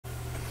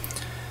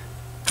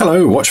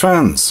Hello watch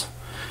fans,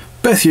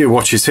 Berthier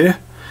Watches here,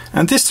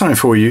 and this time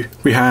for you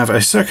we have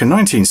a circa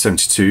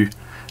 1972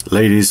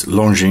 Ladies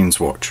Longines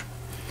watch.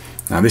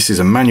 Now this is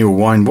a manual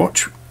wind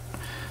watch,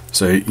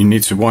 so you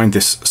need to wind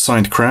this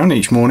signed crown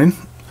each morning,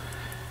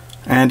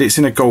 and it's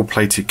in a gold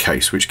plated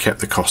case which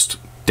kept the cost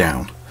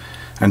down.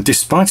 And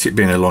despite it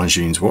being a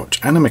Longines watch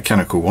and a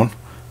mechanical one,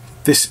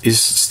 this is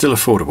still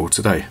affordable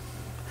today.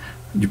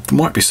 You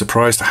might be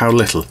surprised at how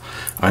little.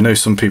 I know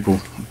some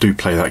people do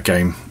play that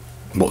game,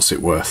 what's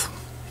it worth?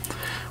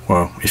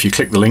 Well, if you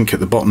click the link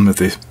at the bottom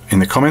of in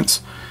the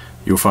comments,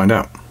 you'll find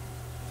out.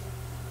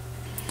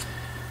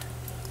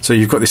 So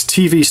you've got this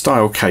TV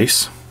style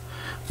case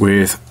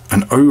with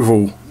an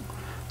oval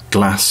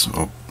glass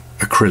or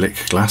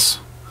acrylic glass.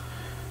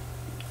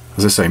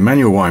 As I say,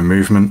 manual wind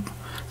movement.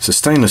 It's a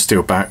stainless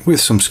steel back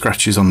with some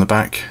scratches on the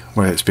back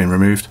where it's been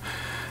removed,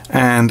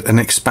 and an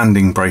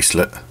expanding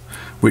bracelet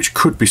which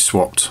could be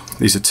swapped.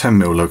 These are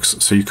 10mm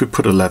lugs, so you could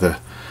put a leather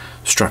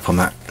strap on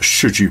that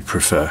should you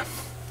prefer.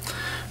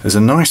 There's a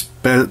nice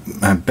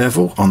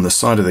bevel on the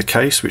side of the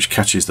case which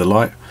catches the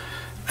light,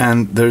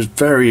 and there's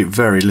very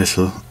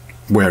little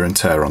wear and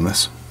tear on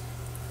this.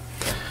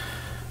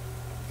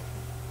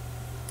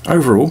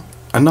 Overall,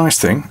 a nice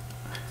thing.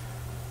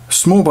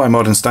 Small by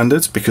modern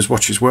standards because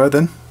watches were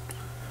then,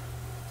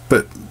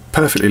 but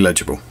perfectly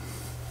legible.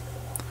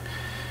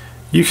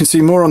 You can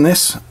see more on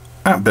this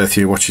at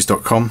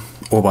berthierwatches.com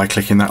or by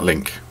clicking that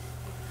link.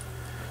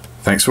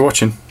 Thanks for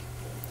watching.